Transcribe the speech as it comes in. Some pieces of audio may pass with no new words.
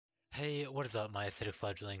Hey, what is up, my acidic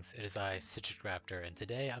fledglings? It is I, Citrik Raptor, and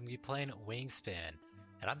today I'm going to be playing Wingspan.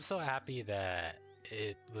 And I'm so happy that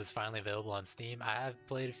it was finally available on Steam. I have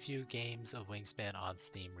played a few games of Wingspan on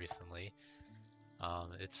Steam recently.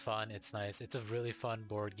 It's fun, it's nice, it's a really fun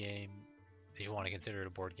board game. If you want to consider it a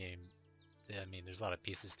board game, I mean, there's a lot of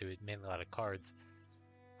pieces to it, mainly a lot of cards.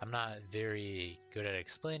 I'm not very good at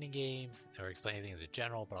explaining games or explaining things in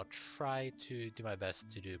general, but I'll try to do my best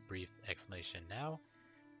to do a brief explanation now.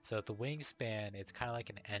 So the Wingspan, it's kind of like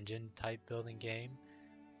an engine type building game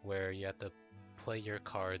where you have to play your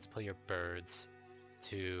cards, play your birds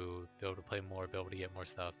to be able to play more, be able to get more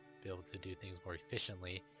stuff, be able to do things more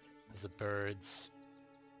efficiently. As the birds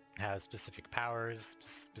have specific powers,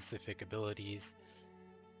 specific abilities,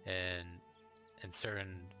 and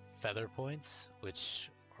certain feather points, which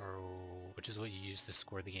is what you use to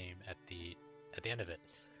score the game at the end of it.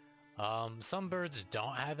 Some birds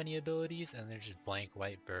don't have any abilities and they're just blank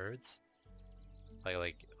white birds.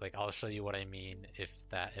 Like I'll show you what I mean if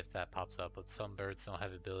that pops up. But some birds don't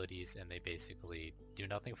have abilities and they basically do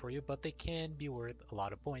nothing for you, but they can be worth a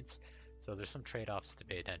lot of points. So there's some trade-offs to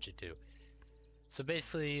pay attention to. So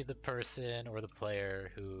basically the person or the player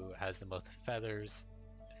who has the most feather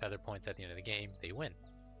points at the end of the game, they win.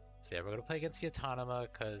 So yeah, we're gonna play against the Automa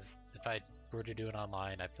because if I were to do it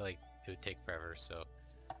online, I feel like it would take forever. So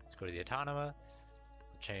let's go to the Automa,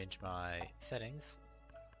 change my settings.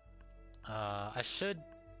 I should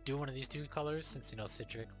do one of these two colors since, you know,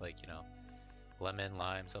 Citrik, like, you know, lemon,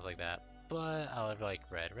 lime, stuff like that. But I'll have like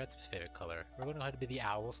red. Red's my favorite color. We're going to go ahead and be the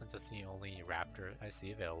owl since that's the only raptor I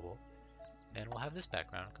see available. And we'll have this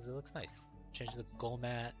background because it looks nice. Change the goal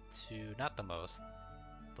mat to not the most,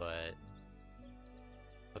 but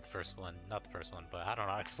the first one. Not the first one, but I don't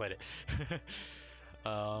know how to explain it.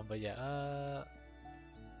 But yeah,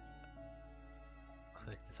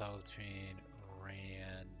 click the toggle between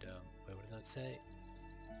random, wait, what does that say?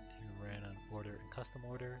 Random order and custom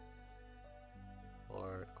order,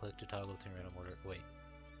 or click to toggle between random order. Wait,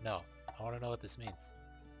 no, I want to know what this means.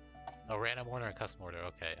 Oh, random order and custom order.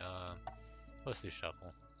 Okay, let's do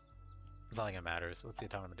shuffle. It's not like it matters. Let's see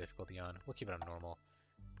autonomous difficulty on. We'll keep it on normal.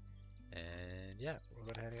 And yeah,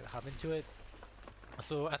 we're going to hop into it.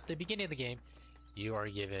 So at the beginning of the game, you are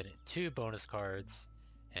given 2 bonus cards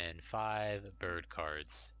and 5 bird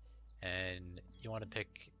cards. And you want to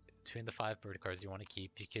pick between the 5 bird cards you want to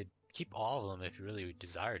keep. You could keep all of them if you really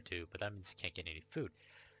desire to, but that means you can't get any food.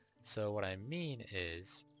 So what I mean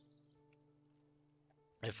is,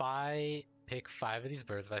 if I pick 5 of these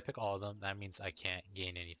birds, if I pick all of them, that means I can't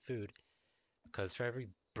gain any food. Because for every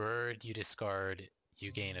bird you discard,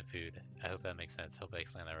 you gain a food. I hope that makes sense. Hope I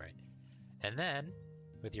explained that right. And then,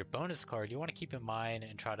 with your bonus card, you want to keep in mind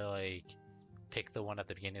and try to like pick the one at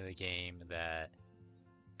the beginning of the game that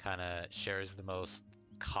kind of shares the most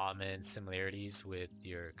common similarities with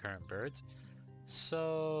your current birds.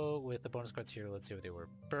 So with the bonus cards here, let's see what they were.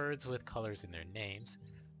 Birds with colors in their names.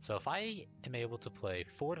 So if I am able to play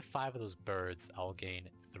 4 to 5 of those birds, I'll gain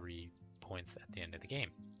 3 points at the end of the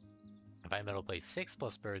game. If I'm able to play 6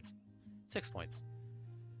 plus birds, 6 points.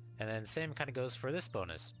 And then same kind of goes for this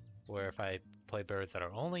bonus, where if I play birds that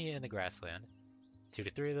are only in the grassland, 2 to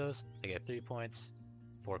 3 of those, I get 3 points.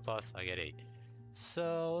 4 plus, I get 8.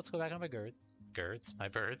 So let's go back on my my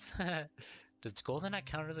birds. Does golden not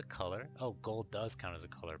count as a color? Oh, gold does count as a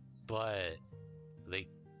color, but they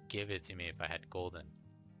give it to me if I had golden.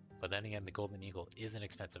 But then again, the golden eagle is an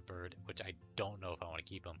expensive bird, which I don't know if I want to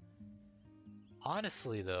keep them.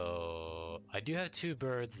 Honestly though, I do have 2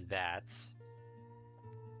 birds that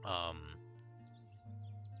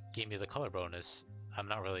gave me the color bonus. I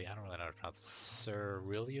don't really know how to pronounce it.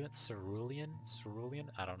 Cerulean?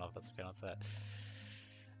 I don't know if that's how to pronounce that.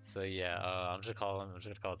 So yeah, I'm just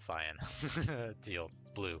gonna call it cyan. Teal.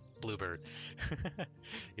 Bluebird.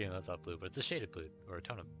 You know, that's not blue, but it's a shaded blue, or a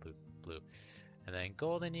tone of blue. And then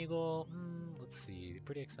golden eagle, let's see,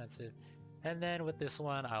 pretty expensive. And then with this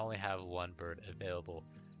one, I only have 1 bird available.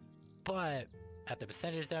 But at the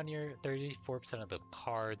percentage down here, 34% of the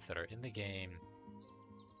cards that are in the game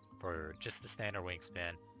for just the standard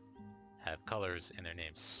Wingspan have colors in their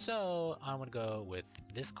names. So I'm gonna go with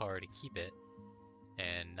this card to keep it.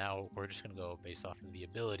 And now we're just gonna go based off of the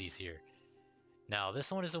abilities here. Now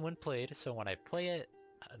this one isn't when played, so when I play it,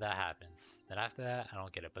 that happens. Then after that, I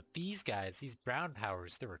don't get it. But these guys, these brown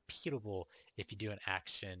powers, they're repeatable if you do an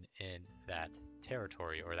action in that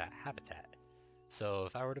territory or that habitat. So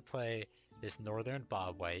if I were to play this northern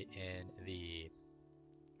bobwhite in the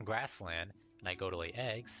grassland, and I go to lay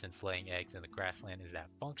eggs, since laying eggs in the grassland is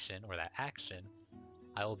that function or that action,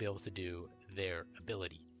 I will be able to do their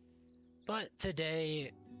ability. But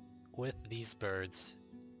today, with these birds,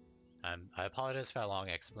 I apologize for that long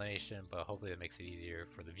explanation, but hopefully that makes it easier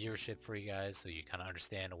for the viewership for you guys so you kind of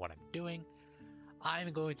understand what I'm doing.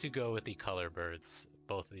 I'm going to go with the color birds,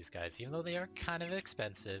 both of these guys. Even though they are kind of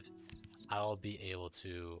expensive, I'll be able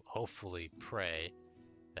to hopefully pray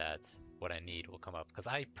that what I need will come up. Because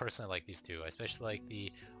I personally like these two. I especially like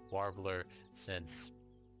the warbler since...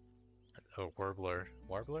 Oh, warbler.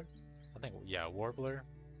 Warbler? I think, yeah, warbler.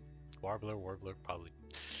 Warbler, probably.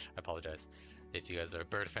 I apologize if you guys are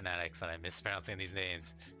bird fanatics and I'm mispronouncing these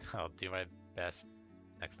names. I'll do my best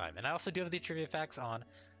next time. And I also do have the trivia facts on,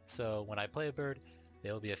 so when I play a bird,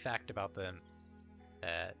 there will be a fact about them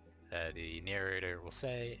that the narrator will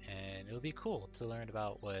say, and it'll be cool to learn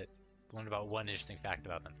about one interesting fact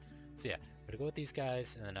about them. So yeah, I'm gonna go with these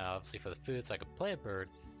guys, and then obviously for the food, so I can play a bird,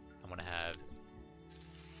 I'm gonna have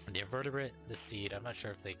the invertebrate, the seed. I'm not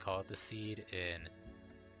sure if they call it the seed in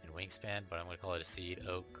Wingspan, but I'm going to call it a seed,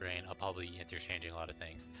 oak, grain. I'll probably be interchanging a lot of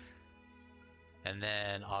things. And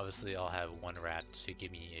then obviously I'll have one rat to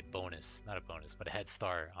give me a bonus, not a bonus, but a head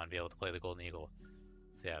start on being able to play the golden eagle.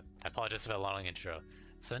 So yeah, I apologize for that long intro.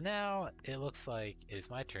 So now it looks like it is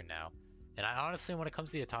my turn now. And I honestly, when it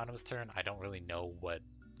comes to the autonomous turn, I don't really know what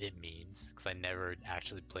it means because I never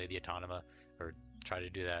actually play the automa or try to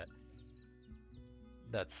do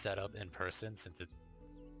that setup in person since it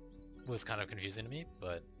was kind of confusing to me,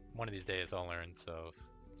 but one of these days I'll learn. So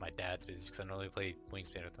if my dad's busy, because I normally play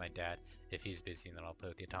Wingspan with my dad. If he's busy, then I'll play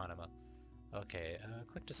with the Automa. Okay,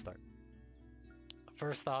 click to start.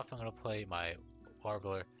 First off, I'm going to play my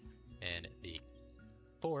Warbler in the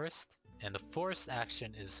forest, and the forest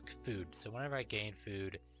action is food. So whenever I gain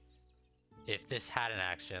food, if this had an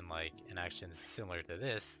action, like an action similar to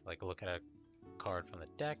this, like look at a card from the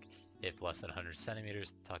deck, if less than 100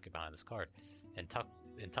 centimeters, tuck it behind this card. And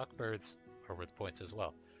tuck birds are worth points as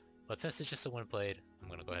well. But since it's just a one played, I'm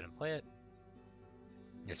going to go ahead and play it.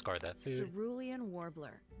 Discard that food. Cerulean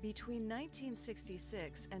warbler. Between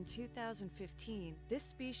 1966 and 2015, this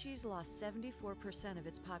species lost 74% of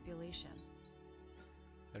its population.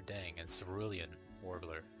 Oh dang, and cerulean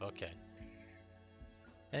warbler. Okay.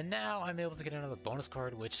 And now I'm able to get another bonus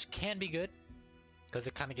card, which can be good, because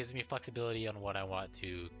it kind of gives me flexibility on what I want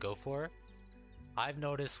to go for. I've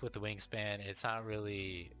noticed with the Wingspan, it's not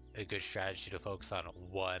really a good strategy to focus on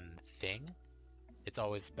one thing. It's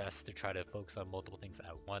always best to try to focus on multiple things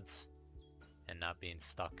at once and not being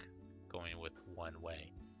stuck going with one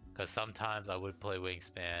way. Because sometimes I would play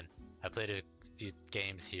Wingspan. I played a few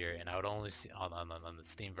games here and I would only see on the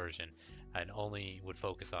Steam version, I only would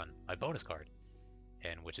focus on my bonus card,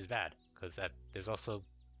 and which is bad because there's also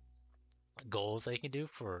goals that you can do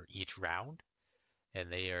for each round,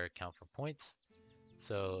 and they count for points.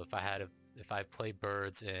 So if I play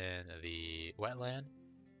birds in the wetland,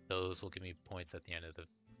 those will give me points at the end of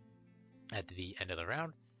the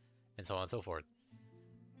round, and so on and so forth.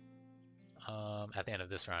 At the end of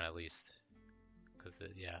this round, at least, because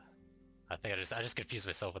yeah, I think I just confused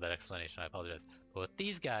myself with that explanation. I apologize. But with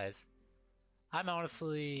these guys, I'm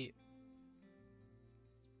honestly,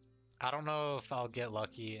 I don't know if I'll get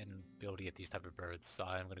lucky and be able to get these type of birds. So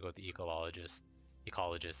I'm gonna go with the ecologist,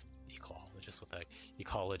 what the heck?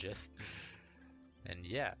 Ecologist. And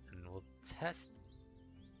yeah, and we'll test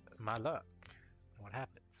my luck and what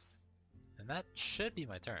happens. And that should be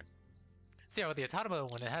my turn. So yeah, with the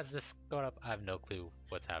Automa, when it has this going up, I have no clue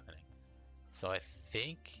what's happening. So I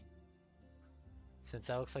think, since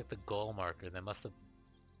that looks like the goal marker, they must have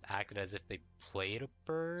acted as if they played a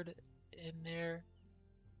bird in their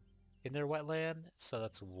wetland. So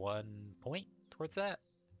that's 1 point towards that.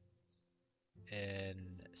 And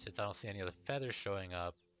since I don't see any other feathers showing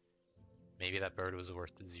up, maybe that bird was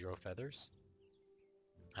worth 0 feathers.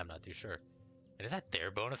 I'm not too sure. And is that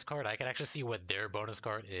their bonus card? I can actually see what their bonus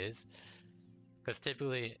card is. Because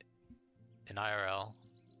typically, in IRL,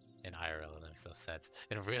 that makes no sense.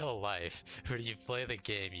 In real life, when you play the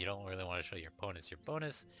game, you don't really want to show your opponents your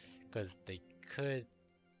bonus, because they could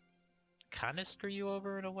kind of screw you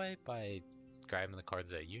over in a way by grabbing the cards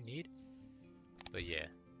that you need. But yeah.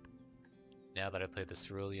 Now that I played the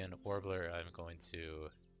Cerulean Warbler, I'm going to...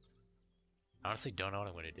 I honestly don't know what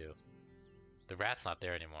I'm going to do. The rat's not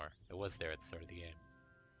there anymore. It was there at the start of the game.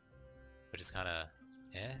 Which is kind of...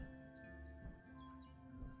 eh?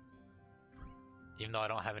 Even though I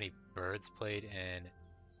don't have any birds played in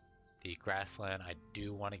the grassland, I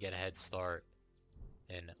do want to get a head start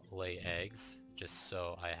and lay eggs, just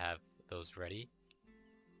so I have those ready.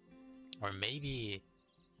 Or maybe...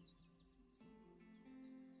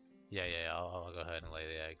 Yeah, I'll go ahead and lay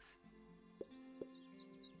the eggs.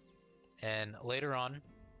 And later on,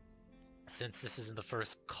 since this is in the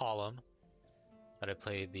first column that I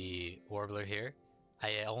played the Warbler here,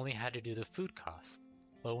 I only had to do the food cost.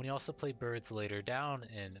 But when you also play birds later down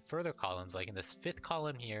in further columns, like in this 5th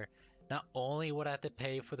column here, not only would I have to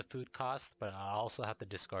pay for the food cost, but I also have to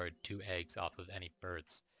discard 2 eggs off of any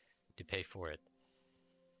birds to pay for it.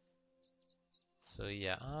 So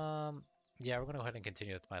yeah, yeah, we're gonna go ahead and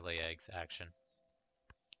continue with my lay eggs action.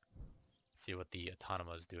 See what the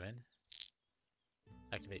Automa is doing.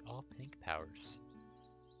 Activate all pink powers.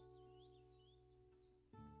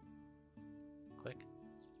 Click.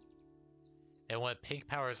 And what pink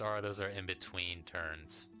powers are, those are in between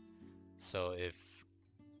turns. So if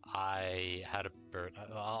I had a bird,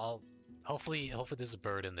 hopefully there's a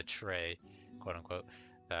bird in the tray, quote unquote,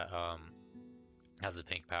 that has a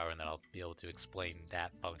pink power, and then I'll be able to explain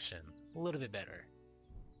that function a little bit better.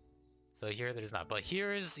 So here there's not, but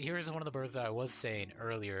here's one of the birds that I was saying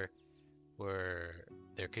earlier, where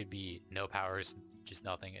there could be no powers, just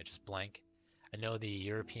nothing, it's just blank. I know the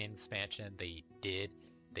European expansion, they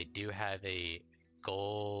do have a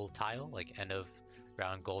goal tile, like end of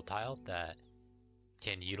round goal tile, that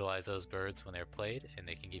can utilize those birds when they're played, and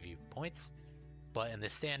they can give you points. But in the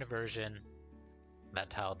standard version, that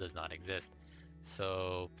tile does not exist.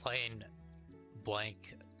 So playing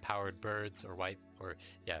blank powered birds, or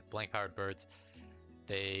blank powered birds,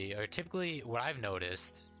 they are typically, what I've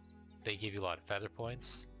noticed, they give you a lot of feather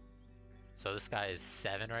points. So this guy is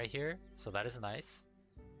 7 right here, so that is nice.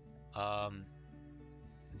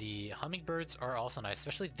 The hummingbirds are also nice,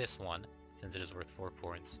 especially this one, since it is worth 4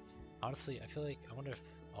 points. Honestly, I wonder if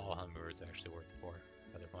all hummingbirds are actually worth 4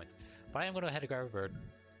 feather points. But I am going to go ahead and grab a bird.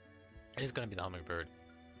 It is going to be the hummingbird,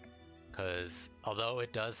 because although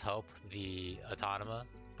it does help the Automa,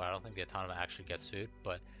 but I don't think the Automa actually gets food.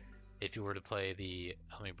 But if you were to play the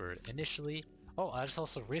hummingbird initially, oh, I just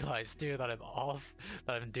also realized too that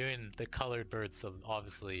I'm doing the colored birds, so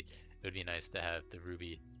obviously it would be nice to have the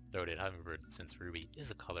ruby-throated hummingbird, since ruby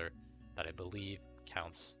is a color that I believe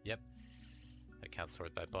counts. Yep, that counts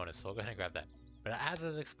towards my bonus, so I'll go ahead and grab that. But as I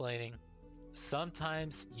was explaining,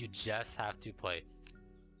 sometimes you just have to play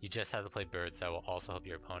birds that will also help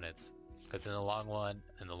your opponents, because in the long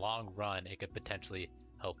run, it could potentially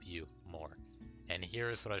help you more. And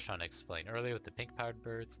here's what I was trying to explain earlier with the pink powered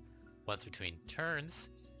birds. Once between turns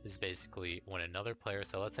is basically when another player,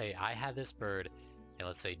 so let's say I had this bird, and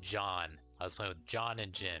let's say John, I was playing with John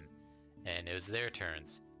and Jim, and it was their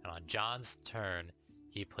turns, and on John's turn,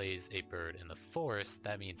 he plays a bird in the forest.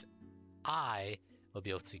 That means I will be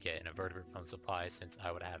able to get an invertebrate from supply, since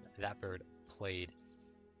I would have that bird played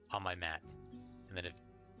on my mat. And then if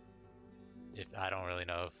I don't really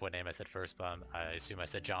know what name I said first, but I assume I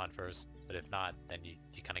said John first, but if not, then you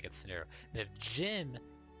kind of get the scenario. And if Jim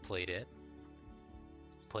played a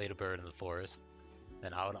bird in the forest,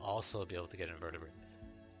 then I would also be able to get an invertebrate.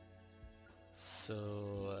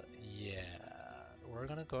 So yeah, we're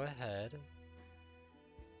gonna go ahead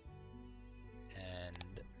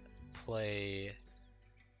and play.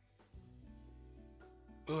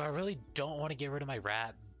 Ooh, I really don't want to get rid of my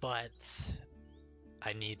rat, but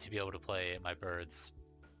I need to be able to play my birds,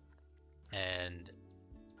 and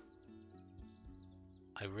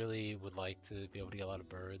I really would like to be able to get a lot of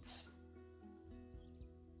birds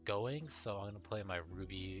going, so I'm going to play my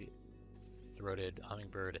ruby-throated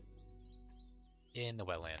hummingbird in the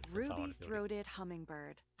wetlands. Ruby-throated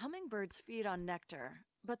hummingbird. Hummingbirds feed on nectar,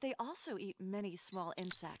 but they also eat many small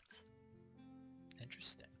insects.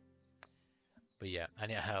 Interesting. But yeah,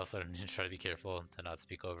 I also need to try to be careful to not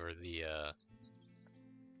speak over the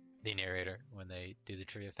narrator when they do the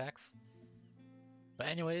tree effects. But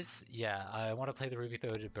anyways, yeah, I want to play the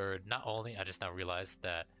ruby-throated bird. Not only, I just now realized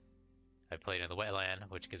that I played in the wetland,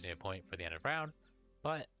 which gives me a point for the end of the round,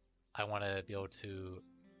 but I want to be able to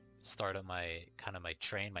start up my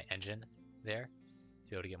train, my engine there, to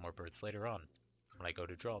be able to get more birds later on when I go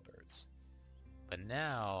to draw birds. But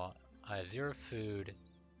now I have 0 food,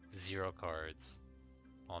 0 cards.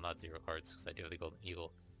 Well, not 0 cards, because I do have the golden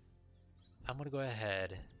eagle. I'm going to go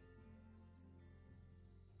ahead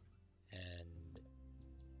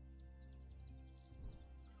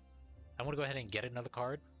and get another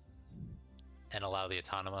card and allow the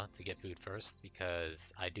Automa to get food first,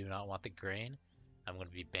 because I do not want the grain. I'm going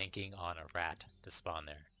to be banking on a rat to spawn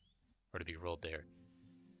there, or to be rolled there.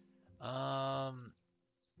 I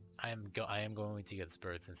am going to get this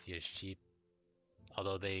bird since he is cheap,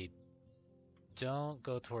 although they don't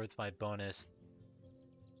go towards my bonus.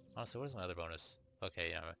 Oh, so where's my other bonus?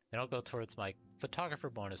 Okay, yeah, they don't go towards my photographer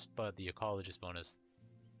bonus, but the ecologist bonus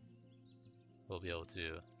I'd be able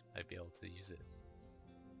to use it.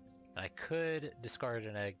 And I could discard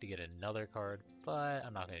an egg to get another card, but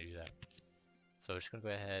I'm not going to do that. So I'm just going to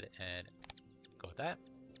go ahead and go with that.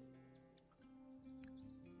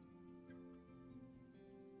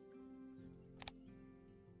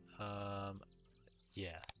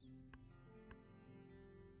 Yeah.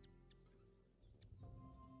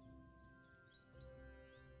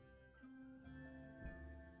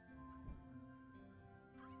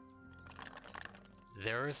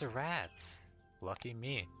 There's a rat. Lucky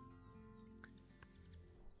me.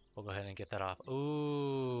 We'll go ahead and get that off.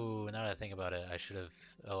 Ooh, now that I think about it, I should have.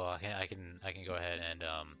 Oh, I can go ahead and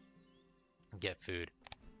get food.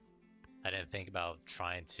 I didn't think about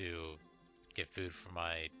trying to get food for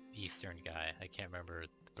my eastern guy. I can't remember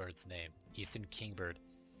the bird's name. Eastern kingbird.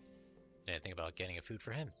 I didn't think about getting a food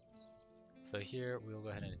for him. So here we'll go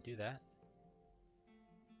ahead and do that.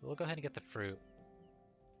 We'll go ahead and get the fruit.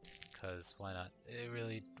 Because why not? It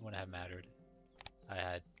really wouldn't have mattered. I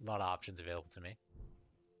had a lot of options available to me.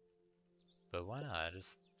 But why not?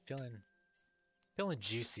 Just feeling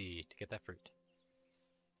juicy to get that fruit.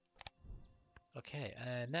 Okay,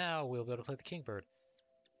 and now we'll be able to play the kingbird.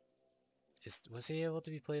 Was he able to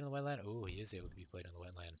be played in the wetland? Oh, he is able to be played in the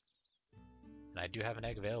wetland. And I do have an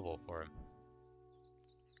egg available for him.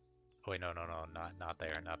 Oh wait, no, not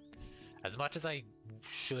there. Not as much as I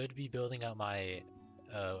should be building up my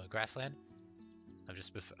grassland. I'm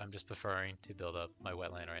just preferring to build up my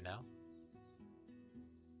wetland right now.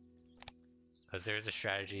 Because there's a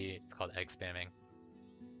strategy, it's called egg spamming.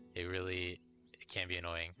 It can be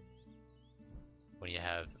annoying when you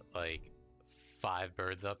have like 5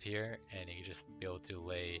 birds up here and you just be able to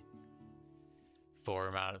lay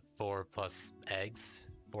 4 plus eggs,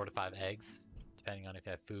 4 to 5 eggs, depending on if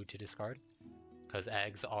you have food to discard. Because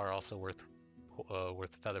eggs are also worth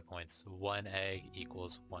feather points. 1 egg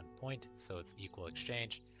equals 1 point, so it's equal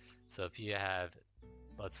exchange. So if you have,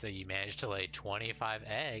 let's say you manage to lay 25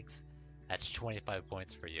 eggs, that's 25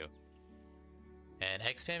 points for you. And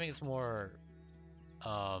egg spamming is more,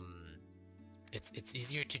 it's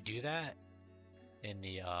easier to do that in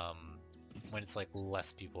the when it's like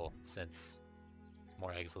less people, since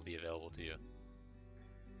more eggs will be available to you.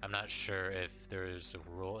 I'm not sure if there's a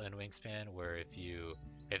rule in Wingspan where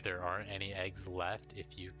if there aren't any eggs left,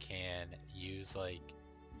 if you can use like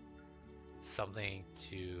something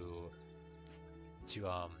to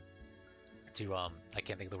I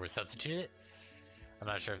can't think of the word, substitute it. I'm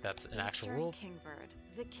not sure if that's an actual rule. Kingbird.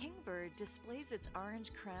 The kingbird displays its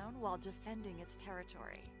orange crown while defending its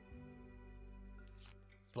territory.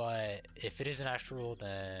 But if it is an actual rule,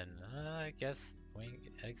 then I guess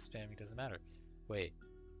egg spamming doesn't matter. Wait,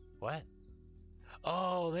 what?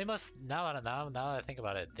 Oh, they must, now that I think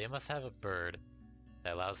about it, they must have a bird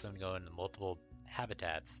that allows them to go into multiple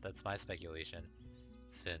habitats. That's my speculation,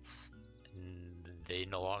 since they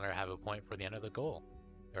no longer have a point for the end of the goal,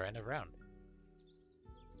 or end of round.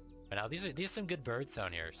 But now these are some good birds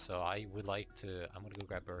down here, so I'm gonna go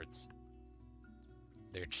grab birds.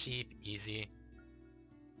 They're cheap, easy.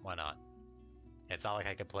 Why not? It's not like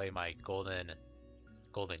I could play my golden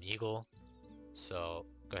eagle, so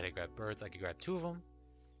go ahead and grab birds. I could grab 2 of them,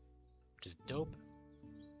 which is dope.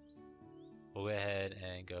 We'll go ahead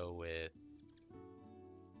and go with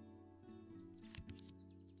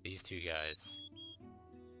these 2 guys.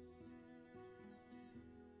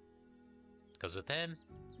 Because with him,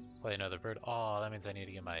 play another bird. Oh, that means I need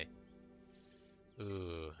to get my...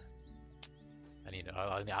 Ooh.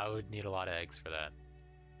 I would need a lot of eggs for that.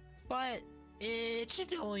 But it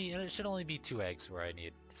should only be 2 eggs where I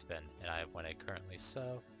need to spend, and I have 1 egg currently,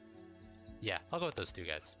 so yeah, I'll go with those 2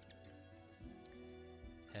 guys.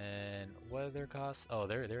 And what are their costs? Oh,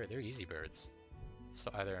 they're easy birds.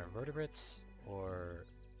 So either invertebrates or...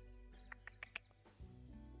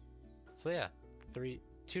 So yeah, 2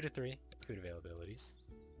 to 3 food availabilities.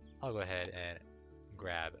 I'll go ahead and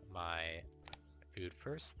grab my food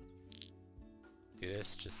first. Do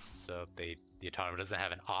this just so the Automa doesn't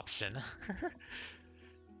have an option.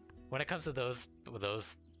 When it comes to those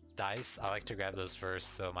dice, I like to grab those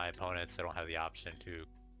first so my opponents don't have the option to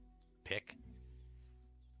pick.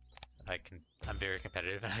 I'm very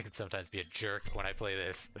competitive and I can sometimes be a jerk when I play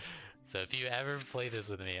this. So if you ever play this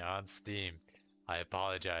with me on Steam, I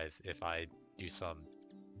apologize if I do some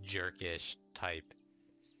jerkish type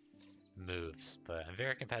moves, but I'm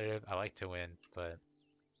very competitive. I like to win, but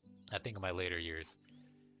I think in my later years,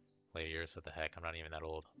 what the heck, I'm not even that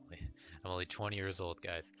old. I'm only 20 years old,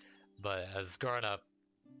 guys. But as growing up,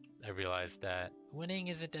 I realized that winning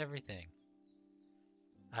isn't everything.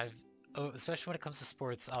 Especially when it comes to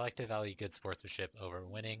sports, I like to value good sportsmanship over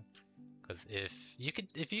winning. Because if you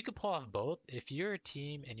could pull off both, if you're a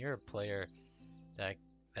team and you're a player that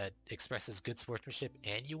expresses good sportsmanship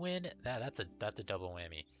and you win, that's a double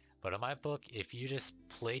whammy. But in my book, if you just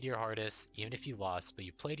played your hardest, even if you lost, but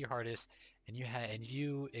you played your hardest and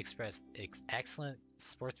you expressed excellent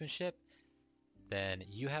sportsmanship, then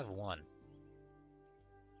you have won.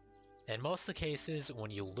 In most of the cases,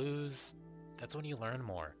 when you lose, that's when you learn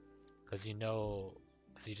more. Because you know,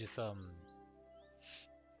 because you just,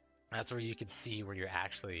 that's where you can see where you're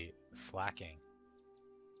actually slacking.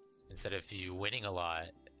 Instead of you winning a lot,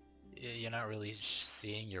 you're not really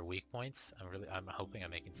seeing your weak points. I'm hoping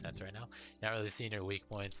I'm making sense right now. You're not really seeing your weak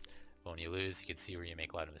points, but when you lose, you can see where you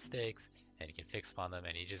make a lot of mistakes, and you can fix upon them,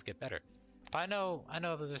 and you just get better. But I know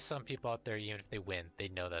that there's some people out there, even if they win, they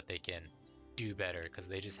know that they can do better, because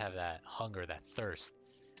they just have that hunger, that thirst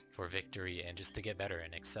for victory, and just to get better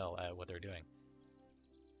and excel at what they're doing.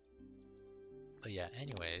 But yeah,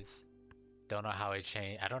 anyways, don't know how I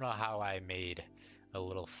changed. I don't know how I made a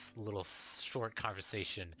little short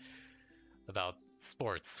conversation about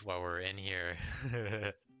sports while we're in here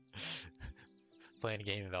playing a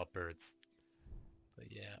game about birds. But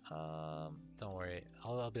yeah, don't worry,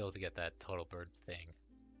 I'll be able to get that total bird thing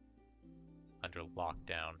under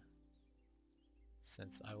lockdown,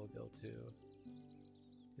 since I will be able to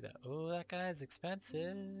do that. Oh, that guy's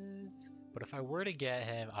expensive. But if I were to get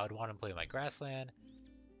him, I would want him to play my grassland,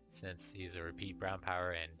 since he's a repeat brown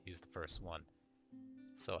power and he's the first one.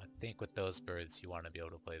 So I think with those birds, you want to be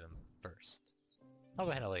able to play them first. I'll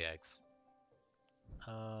go ahead and lay eggs.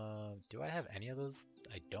 Do I have any of those?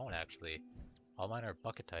 I don't actually. All mine are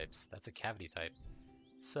bucket types. That's a cavity type.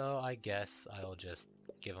 So I guess I'll just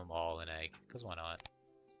give them all an egg, because why not?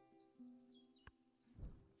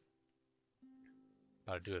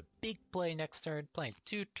 About to do a big play next turn, playing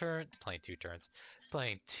two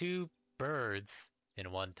birds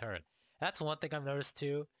in one turn. That's one thing I've noticed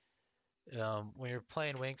too. When you're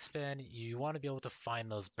playing Wingspan, you want to be able to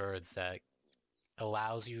find those birds that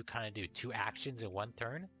allows you kind of do two actions in one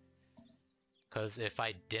turn. Because if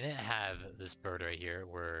I didn't have this bird right here,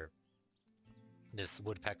 where this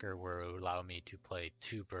woodpecker would allow me to play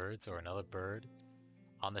two birds or another bird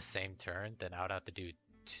on the same turn, then I would have to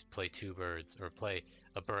play two birds, or play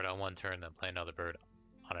a bird on one turn, then play another bird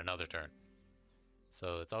on another turn.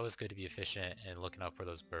 So it's always good to be efficient and looking out for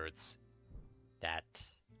those birds that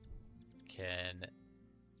can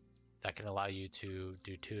allow you to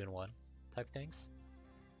do 2-in-1 type things.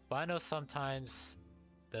 But I know sometimes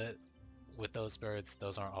with those birds,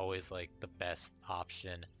 those aren't always like the best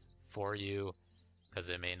option for you, because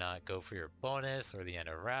it may not go for your bonus or the end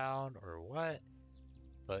of round or what.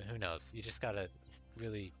 But who knows? You just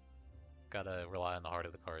really gotta rely on the heart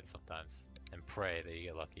of the cards sometimes and pray that you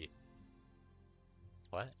get lucky.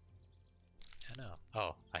 What? I know.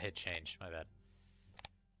 Oh, I hit change. My bad.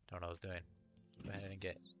 Don't know what I was doing. Go ahead and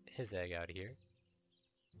get his egg out of here.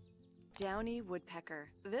 Downy woodpecker.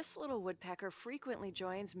 This little woodpecker frequently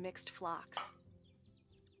joins mixed flocks.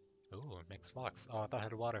 Ooh, mixed flocks. Oh, I thought I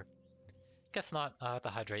had water. Guess not. I'll have to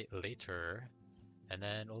hydrate later. And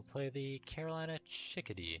then we'll play the Carolina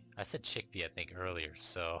chickadee. I said chickpea, I think, earlier,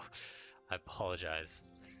 so I apologize.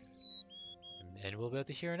 And we'll be able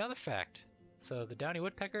to hear another fact. So the downy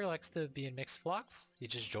woodpecker likes to be in mixed flocks. He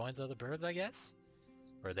just joins other birds, I guess.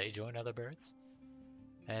 Or they join other birds.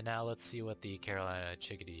 And now let's see what the Carolina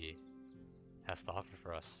chickadee has to offer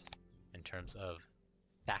for us in terms of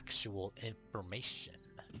factual information.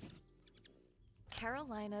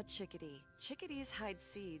 Carolina chickadee. Chickadees hide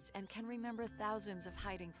seeds and can remember thousands of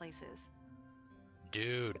hiding places.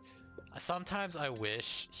 Dude, sometimes I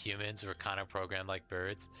wish humans were kind of programmed like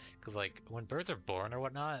birds, because like when birds are born or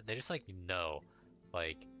whatnot, they just like know,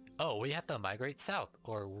 like, oh, we have to migrate south,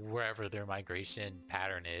 or wherever their migration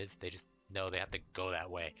pattern is, they just know they have to go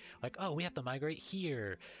that way. Like, oh, we have to migrate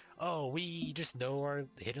here. Oh, we just know our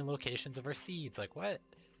hidden locations of our seeds. Like, what?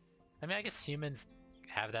 I mean, I guess humans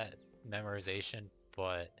have that memorization,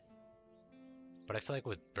 but I feel like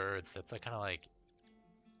with birds, that's like kind of like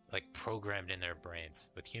programmed in their brains.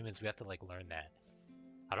 With humans, we have to like learn that.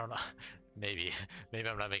 I don't know. maybe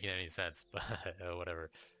I'm not making any sense, but whatever.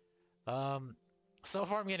 So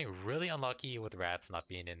far I'm getting really unlucky with rats not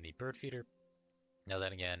being in the bird feeder. Now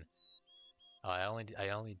then again, I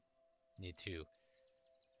only need 2.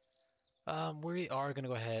 We are gonna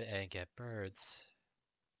go ahead and get birds.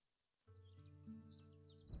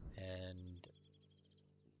 And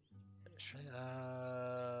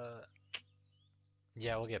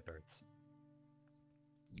yeah, we'll get birds.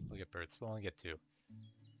 We'll only get 2.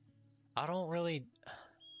 I don't really...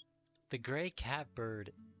 The gray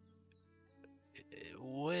catbird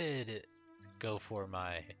would go for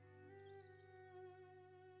my...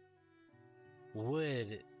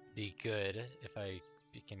 Would be good if I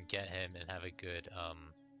can get him and have a good,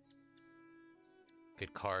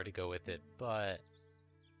 good card to go with it, but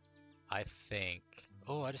I think...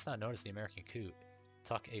 Oh, I just not noticed the American Coot.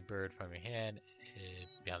 Tuck a bird from your hand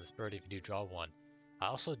behind this bird if you do draw one. I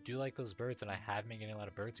also do like those birds, and I have been getting a lot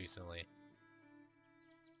of birds recently.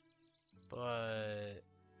 But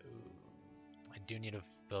ooh, I do need to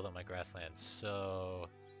build up my grassland, so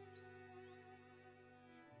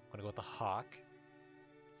I'm gonna go with the hawk.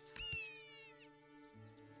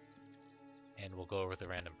 And we'll go over with the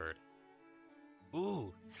random bird.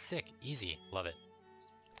 Ooh, sick, easy, love it.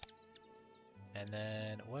 And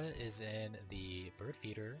then what is in the bird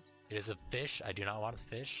feeder? It is a fish. I do not want the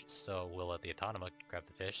fish, so we'll let the Automa grab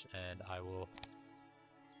the fish, and I will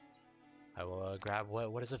grab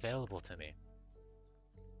what is available to me.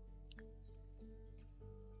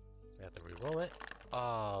 We have to re-roll it.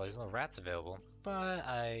 Oh, there's no rats available, but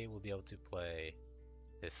I will be able to play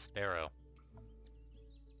this sparrow.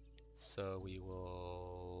 So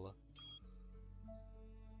we'll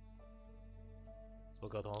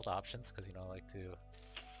go through all the options, because, you know, I like to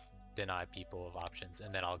deny people of options,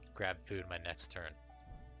 and then I'll grab food my next turn.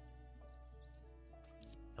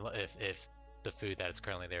 If the food that is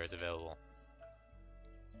currently there is available.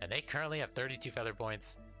 And they currently have 32 feather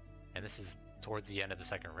points, and this is towards the end of the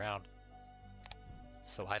second round.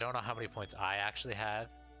 So I don't know how many points I actually have,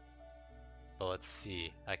 but let's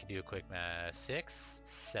see. I can do a quick math. 6,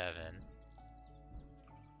 7,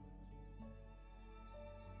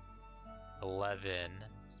 11,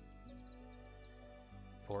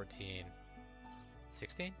 14,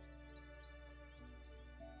 16?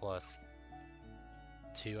 Plus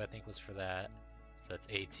 2, I think, was for that. So that's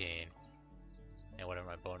 18. And whatever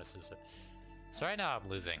my bonuses are. So right now I'm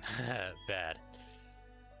losing. Bad.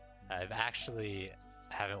 I've actually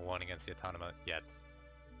haven't won against the Automa yet.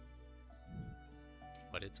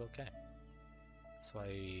 But it's okay. So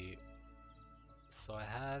I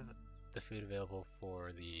have the food available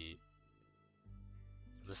for the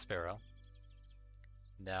sparrow.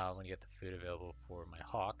 Now I'm gonna get the food available for my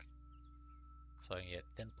hawk, so I can get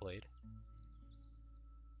thin plate.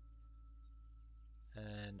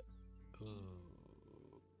 And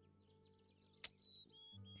ooh,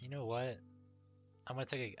 you know what? I'm gonna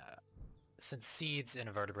take since seeds and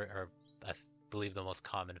vertebrate are, I believe, the most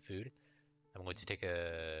common food. I'm going to take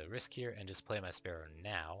a risk here and just play my sparrow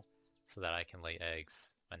now, so that I can lay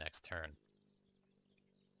eggs my next turn.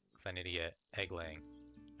 Because I need to get egg laying.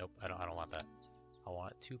 Nope, I don't want that. I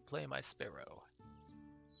want to play my sparrow.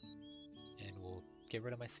 And we'll get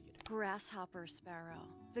rid of my seed. Grasshopper sparrow.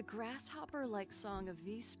 The grasshopper-like song of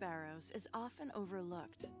these sparrows is often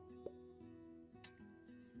overlooked.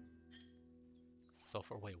 So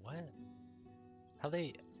far, wait, what? How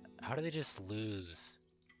do they just lose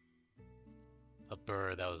a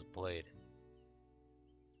bird that was played?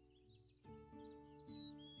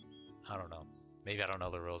 I don't know. Maybe I don't know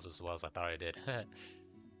the rules as well as I thought I did.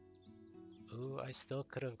 Ooh, I still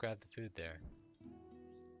could have grabbed the food there.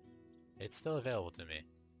 It's still available to me.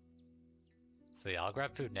 So yeah, I'll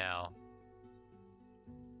grab food now.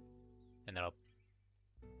 And then I'll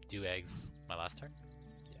do eggs my last turn.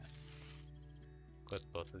 Yeah.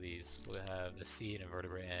 With both of these, we'll have a seed,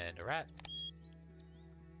 invertebrate, and a rat.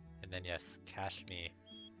 And then yes, cash me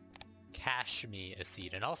a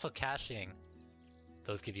seed. And also caching,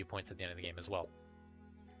 those give you points at the end of the game as well.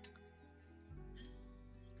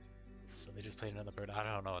 So they just played another bird. I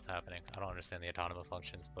don't know what's happening. I don't understand the Automa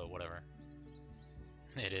functions, but whatever.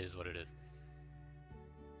 It is what it is.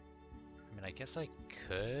 I mean, I guess I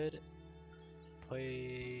could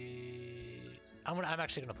play... I'm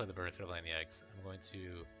actually gonna play the bird instead of laying the eggs. I'm going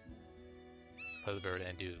to play the bird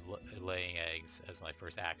and do laying eggs as my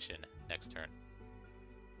first action next turn.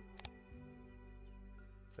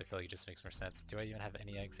 So I feel like it just makes more sense. Do I even have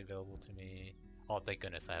any eggs available to me? Oh, thank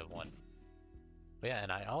goodness I have one. But yeah,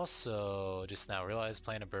 and I also just now realized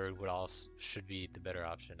playing a bird should be the better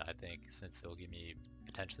option, I think, since it'll give me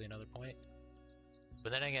potentially another point.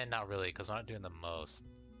 But then again, not really, because we're not doing the most.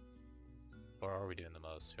 Or are we doing the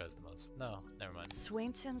most? Who has the most? No, never mind.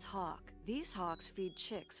 Swainson's hawk. These hawks feed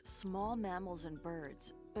chicks, small mammals and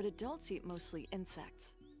birds, but adults eat mostly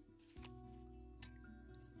insects.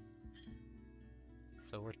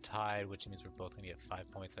 So we're tied, which means we're both going to get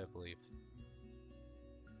 5 points, I believe.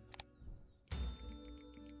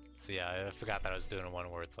 So yeah, I forgot that I was doing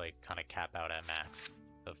one where it's like kind of cap out at max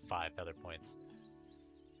of 5 feather points.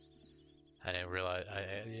 I didn't realize,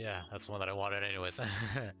 yeah, that's the one that I wanted anyways.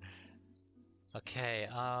 Okay,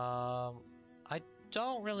 I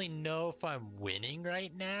don't really know if I'm winning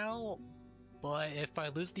right now, but if I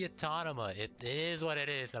lose the Automa, it is what it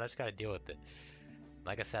is, and I just gotta deal with it.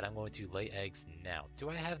 Like I said, I'm going to lay eggs now. Do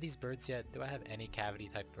I have these birds yet? Do I have any cavity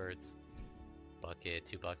type birds? Bucket,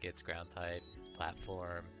 2 buckets, ground type,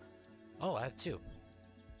 platform. Oh, I have 2.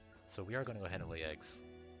 So we are going to go ahead and lay eggs.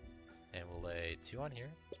 And we'll lay 2 on here.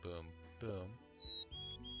 Boom, boom.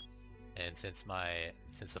 And since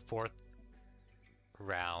the fourth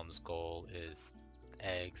round's goal is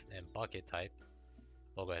eggs and bucket type,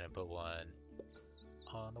 we'll go ahead and put one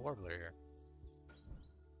on the warbler here.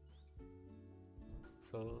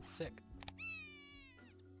 So sick.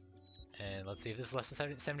 And let's see if this is less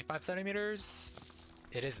than 75 centimeters.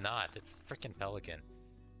 It is not. It's a freaking pelican.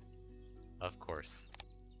 Of course.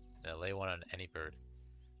 Now lay one on any bird.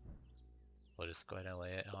 We'll just go ahead and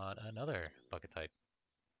lay it on another bucket type.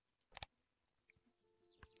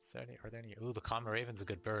 Are there any? Ooh, the common raven's a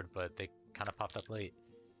good bird, but they kind of popped up late.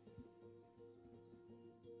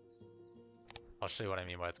 I'll show you what I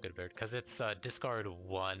mean by it's a good bird. Because it's discard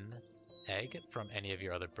 1 egg from any of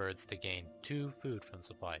your other birds to gain 2 food from the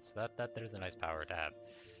supply. So that there's a nice power to have.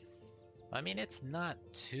 I mean, it's not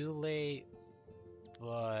too late,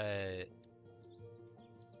 but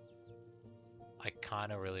I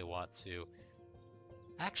kind of really want to.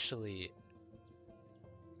 Actually,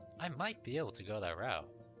 I might be able to go that route.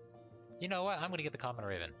 You know what? I'm gonna get the common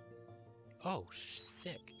raven. Oh,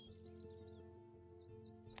 sick.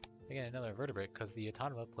 Again, another vertebrate because the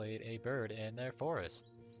Automa played a bird in their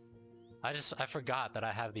forest. I forgot that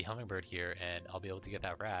I have the hummingbird here and I'll be able to get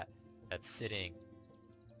that rat that's sitting.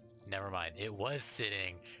 Never mind, it was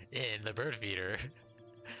sitting in the bird feeder.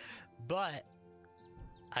 But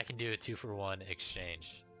I can do a 2-for-1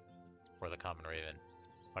 exchange for the common raven.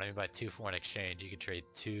 What I mean by 2-for-1 exchange, you can trade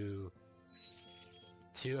two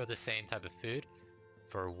of the same type of food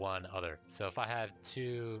for 1 other. So if I have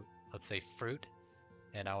 2, let's say fruit,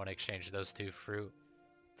 and I want to exchange those 2 fruit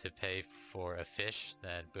to pay for a fish,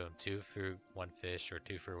 then boom, 2 fruit, 1 fish, or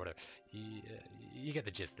 2 fruit, whatever. You get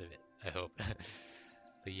the gist of it, I hope.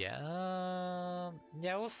 But yeah,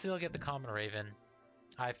 yeah, we'll still get the common raven.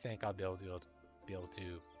 I think I'll be able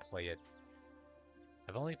to play it.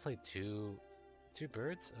 I've only played two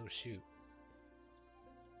birds? Oh shoot.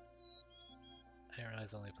 I didn't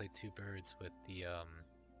realize I only played 2 birds with the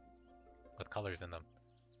with colors in them.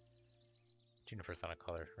 Juniper's not a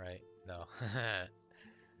color, right? No.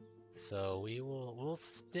 So we'll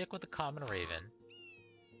stick with the common raven.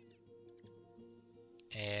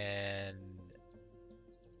 And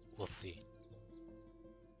we'll see.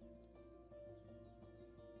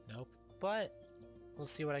 Nope. But we'll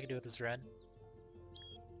see what I can do with this wren.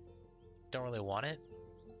 Don't really want it,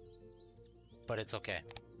 but it's okay.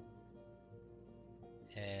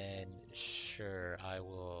 And sure, I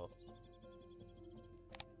would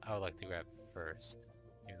like to grab first,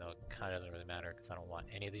 even though it kind of doesn't really matter because I don't want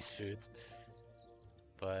any of these foods.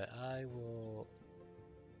 But I'll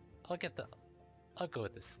go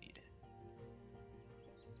with the seed.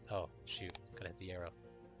 Oh shoot, gotta hit the arrow.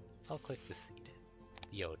 I'll click the seed,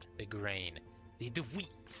 the oat, the grain, the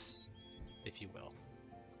wheat, if you will.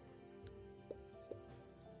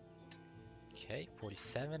 Okay,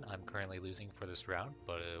 47. I'm currently losing for this round,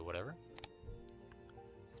 but whatever.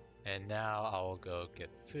 And now I'll go get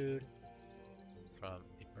food from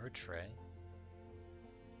a bird tray.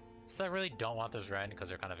 So I really don't want those wren because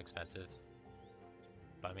they're kind of expensive.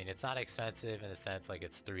 But I mean, it's not expensive in the sense like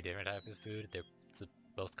it's 3 different types of food. It's the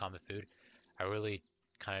most common food. I really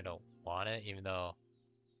kind of don't want it, even though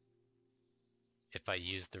if I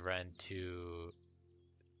use the wren if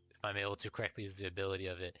I'm able to correctly use the ability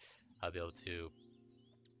of it, I'll be able to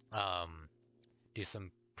do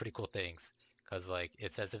some pretty cool things. Because like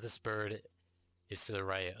it says if this bird is to the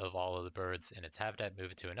right of all of the birds in its habitat,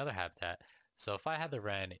 move it to another habitat. So if I had the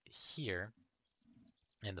wren here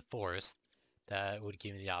in the forest, that would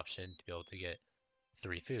give me the option to be able to get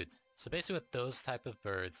 3 foods. So basically with those type of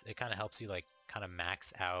birds, it kind of helps you like kind of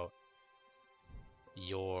max out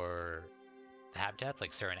your habitats,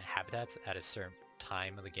 like certain habitats at a certain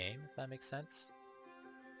time of the game, if that makes sense.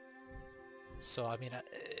 So I mean,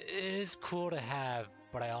 it is cool to have,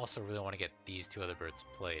 but I also really want to get these 2 other birds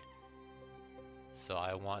played. So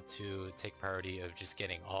I want to take priority of just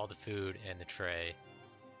getting all the food in the tray.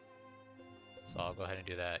 So I'll go ahead and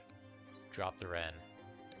do that. Drop the wren.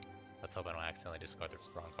 Let's hope I don't accidentally discard the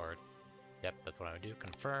wrong card. Yep, that's what I'm gonna do.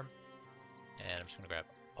 Confirm. And I'm just gonna grab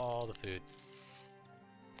all the food.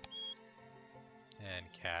 And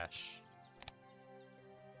cash.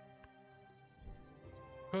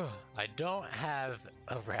 I don't have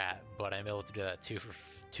a rat, but I'm able to do that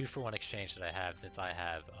 2-for-1 exchange that I have since I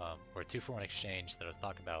have, or 2-for-1 exchange that I was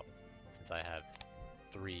talking about since I have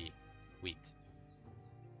 3 wheat.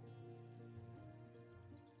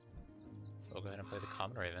 So I'll go ahead and play the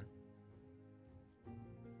common raven.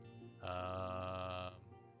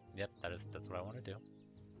 Yep, that's what I want to do.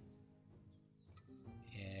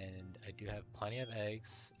 And I do have plenty of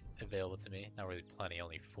eggs available to me. Not really plenty,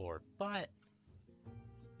 only 4, but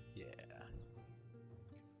yeah.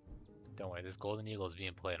 Don't worry, this golden eagle is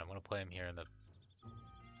being played. I'm gonna play him here in the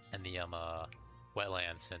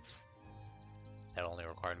wetland, since that only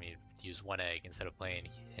required me to use one egg instead of playing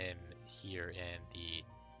him here in the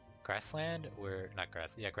grassland, where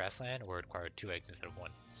grassland, where it required 2 eggs instead of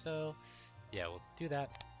 1. So yeah, we'll do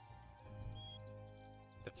that.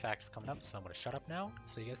 The fact's coming up, so I'm gonna shut up now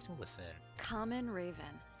so you guys can listen. Common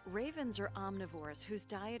raven. Ravens are omnivores whose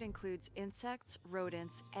diet includes insects,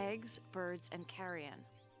 rodents, eggs, birds, and carrion.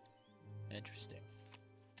 Interesting.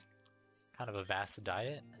 Kind of a vast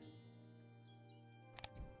diet.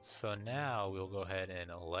 So now we'll go ahead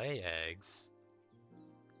and lay eggs.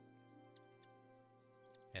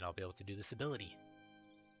 And I'll be able to do this ability.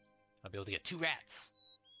 I'll be able to get 2 rats.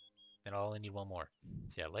 And I'll only need 1 more.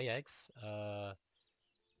 So yeah, lay eggs. I've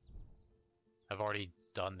already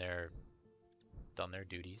done their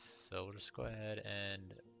duties, so we'll just go ahead and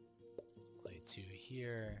lay 2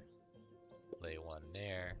 here. Lay 1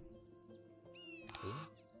 there. Boom.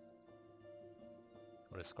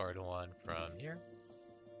 We'll discard 1 from here.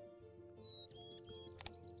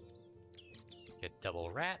 Get double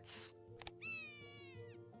rats.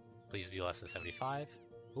 Please be less than 75.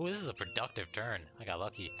 Ooh, this is a productive turn. I got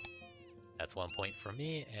lucky. That's 1 point for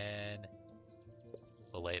me, and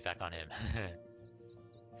we'll lay it back on him.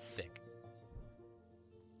 Sick.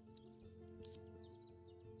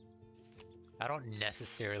 I don't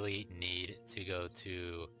necessarily need to go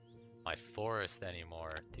to my forest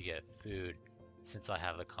anymore to get food, since I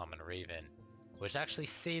have the common raven, which actually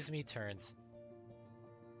saves me turns,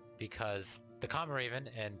 because the common raven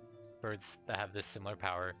and birds that have this similar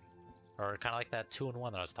power are kind of like that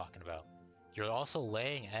 2-in-1 that I was talking about. You're also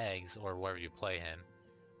laying eggs, or wherever you play him.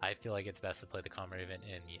 I feel like it's best to play the common raven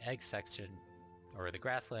in the egg section, or the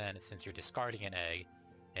grassland, since you're discarding an egg,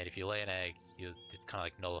 and if you lay an egg, it kind of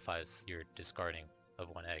like nullifies your discarding of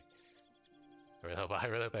 1 egg. I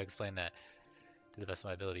really hope I explained that to the best of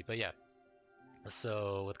my ability. But yeah,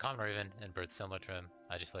 so with common raven and birds similar to him,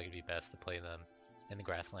 I just feel like it'd be best to play them in the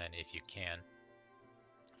grassland if you can,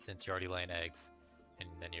 since you're already laying eggs, and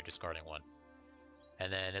then you're discarding 1.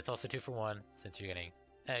 And then it's also 2 for 1, since you're getting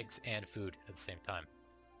eggs and food at the same time.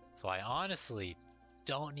 So I honestly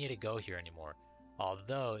don't need to go here anymore.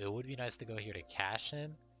 Although it would be nice to go here to cash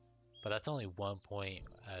him, but that's only 1 point,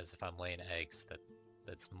 as if I'm laying eggs,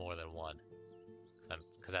 that's more than 1.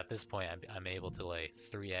 Because at this point I'm able to lay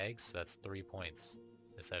 3 eggs, so that's 3 points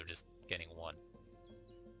instead of just getting 1.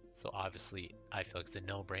 So obviously I feel like it's a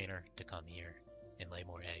no-brainer to come here and lay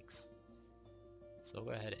more eggs. So we'll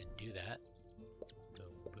go ahead and do that.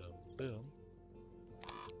 Boom, boom, boom.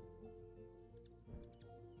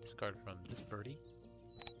 Discard from this birdie.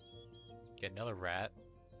 Get another rat.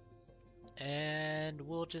 And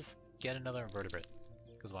we'll just get another invertebrate,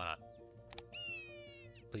 because why not?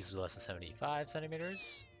 Please be less than 75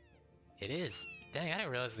 centimeters. It is. Dang, I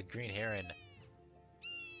didn't realize the green heron.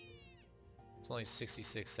 It's only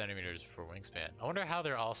 66 centimeters for wingspan. I wonder how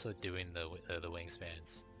they're also doing the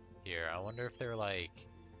wingspans here. I wonder if they're like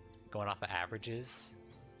going off of averages.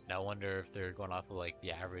 And I wonder if they're going off of like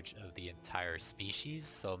the average of the entire species,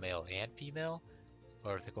 so male and female,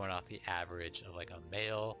 or if they're going off the average of like a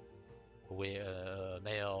male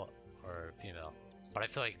or female. But I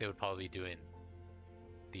feel like they would probably be doing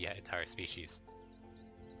the entire species,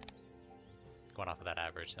 going off of that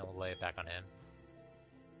average, and we'll lay it back on him.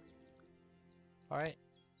 Alright.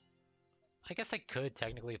 I guess I could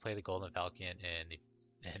technically play the golden falcon in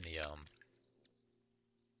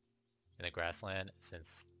the grassland,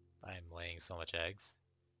 since I'm laying so much eggs.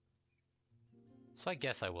 So I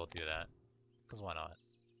guess I will do that, because why not?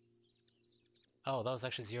 Oh, that was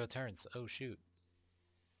actually 0 turns. Oh shoot.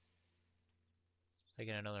 I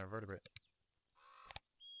get another invertebrate.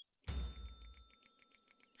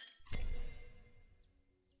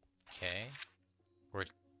 Okay. I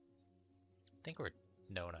think we're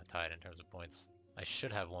not tied in terms of points. I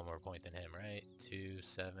should have 1 more point than him, right? 2,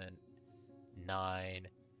 7, 9.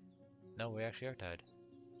 No, we actually are tied.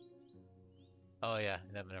 Oh yeah,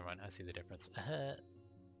 never mind. I see the difference.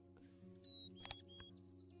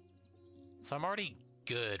 So I'm already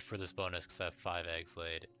good for this bonus because I have 5 eggs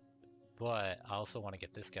laid. But I also want to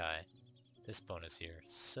get this guy, this bonus here.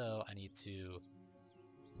 So I need to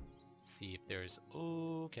see if there's...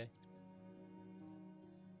 Ooh, okay.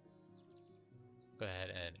 Go ahead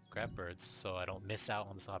and grab birds so I don't miss out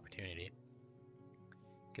on this opportunity.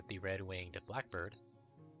 Get the red-winged blackbird.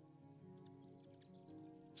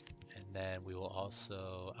 And then we will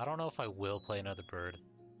also... I don't know if I will play another bird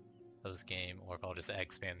of this game, or if I'll just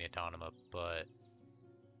expand the Automa, but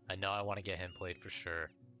I know I want to get him played for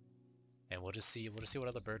sure. And we'll just see what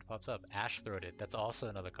other bird pops up. Ash-throated, that's also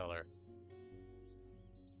another color.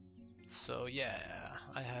 So yeah,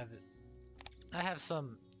 I have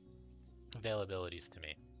some availabilities to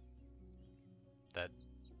me that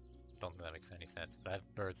don't think that makes any sense. But I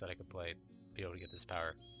have birds that I could play, be able to get this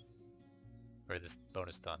power or this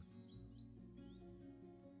bonus done,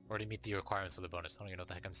 or to meet the requirements for the bonus. I don't even know what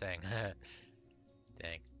the heck I'm saying.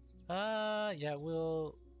 Dang. Yeah,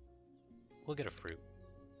 we'll get a fruit.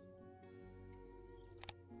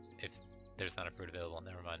 If there's not a fruit available,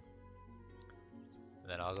 never mind. And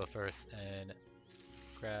then I'll go first and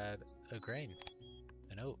grab a grain,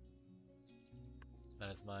 an oat. That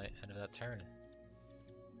is my end of that turn.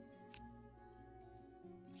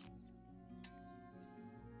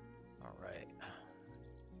 Alright.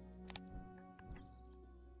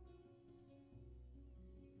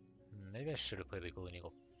 Maybe I should have played the Golden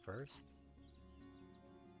Eagle first?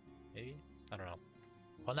 Maybe? I don't know.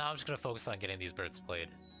 Well, now I'm just gonna focus on getting these birds played.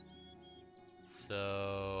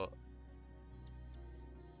 So...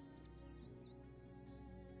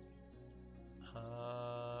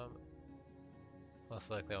 most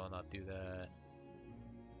likely I will not do that.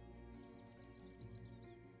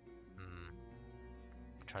 I'm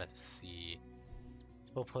trying to see.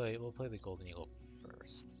 We'll play the Golden Eagle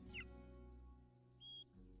first.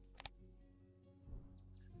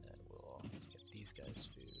 And then we'll get these guys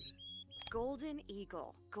food. Golden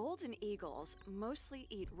eagle. Golden eagles mostly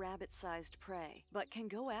eat rabbit-sized prey, but can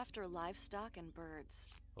go after livestock and birds.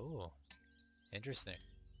 Oh, interesting.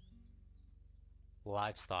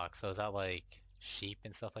 Livestock, so is that like sheep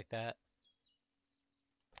and stuff like that?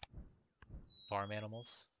 Farm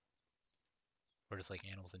animals? Or just like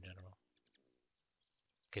animals in general?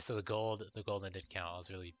 Okay, so the golden did count. I was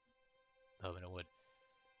really hoping it would.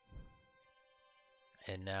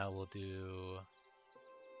 And now we'll do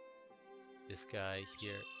this guy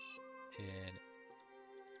here in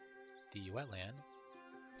the wetland.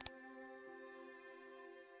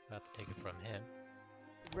 I'll have to take it from him.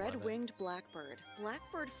 Red-winged blackbird.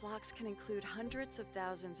 Blackbird flocks can include hundreds of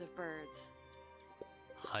thousands of birds.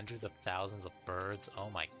 Hundreds of thousands of birds? Oh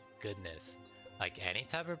my goodness. Like any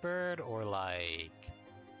type of bird or like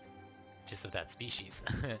just of that species?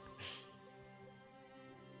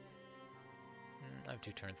 I have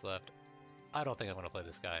 2 turns left. I don't think I'm going to play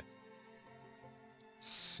this guy.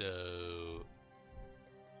 So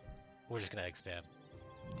we're just going to expand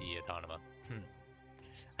the Automa.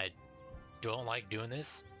 I don't like doing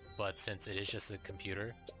this, but since it is just a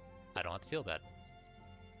computer, I don't have to feel bad.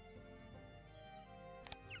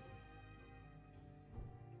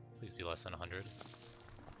 Please be less than 100.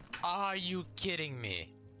 Are you kidding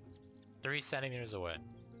me? 3 centimeters away.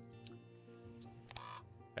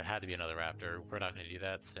 There had to be another raptor. We're not going to do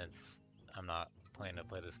that since I'm not planning to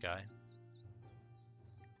play this guy.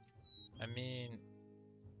 I mean,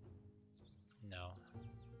 no.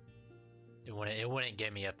 It wouldn't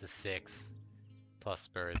get me up to 6 plus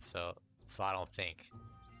birds, so I don't think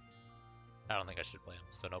I should play him.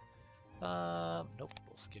 So nope. Nope.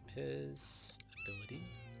 We'll skip his ability.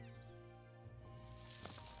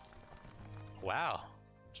 Wow,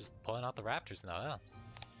 just pulling out the raptors now. Yeah.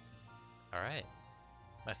 All right,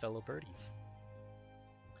 my fellow birdies.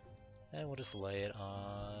 And we'll just lay it on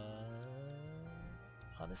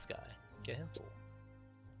this guy. Get him full.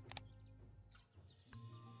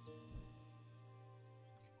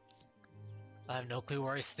 I have no clue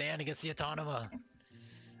where I stand against the Automa.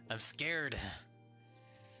 I'm scared.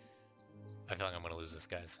 I feel like I'm gonna lose this,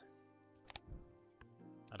 guys.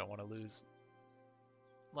 I don't want to lose.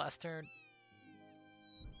 Last turn.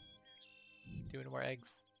 2 more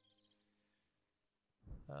eggs.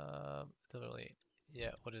 Doesn't really.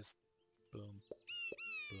 Yeah. What is? Boom.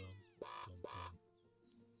 Boom. Boom. Boom.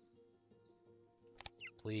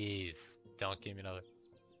 Please don't give me another.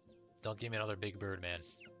 Don't give me another big bird, man.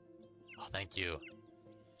 Oh, thank you.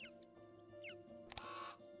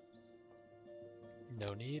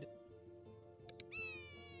 No need.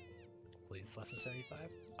 Please, less than 75.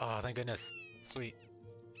 Oh, thank goodness. Sweet.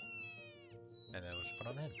 And then we'll just put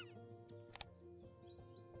on him.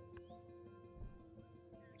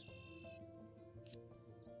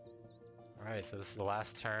 Alright, so this is the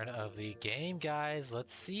last turn of the game, guys.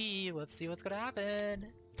 Let's see what's gonna happen.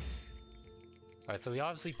 Alright, so we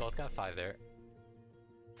obviously both got 5 there.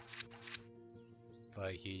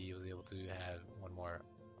 But he was able to have 1 more,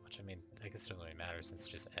 which I mean, I guess it doesn't really matter since it's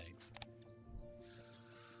just eggs.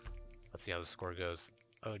 Let's see how the score goes.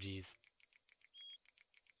 Oh geez.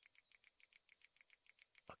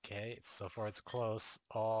 Okay, so far it's close.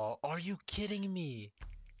 Oh, are you kidding me?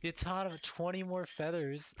 The ton of 20 more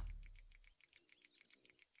feathers.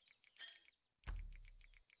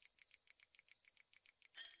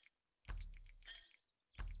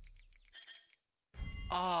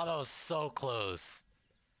 Oh, that was so close.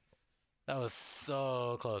 That was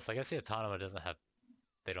so close. I guess the Automa doesn't have,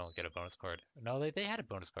 they don't get a bonus card. No, they had a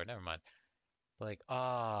bonus card, never mind. But like,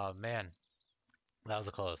 oh man, that was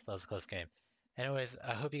a close game. Anyways,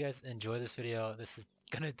 I hope you guys enjoy this video. This is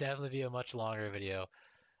gonna definitely be a much longer video.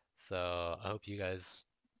 So I hope you guys,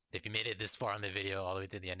 if you made it this far in the video, all the way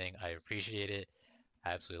to the ending, I appreciate it.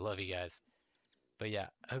 I absolutely love you guys. But yeah,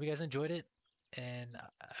 I hope you guys enjoyed it, and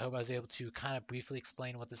I hope I was able to kind of briefly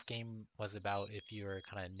explain what this game was about if you are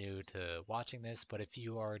kind of new to watching this. But if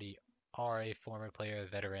you already are a former player, a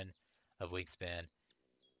veteran of Wingspan,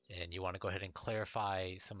 and you want to go ahead and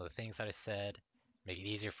clarify some of the things that I said, make it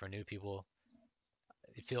easier for new people,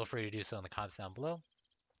 feel free to do so in the comments down below.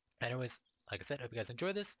 Anyways, like I said, hope you guys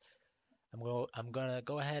enjoyed this. I'm gonna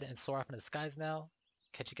go ahead and soar off into the skies now.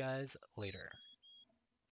 Catch you guys later.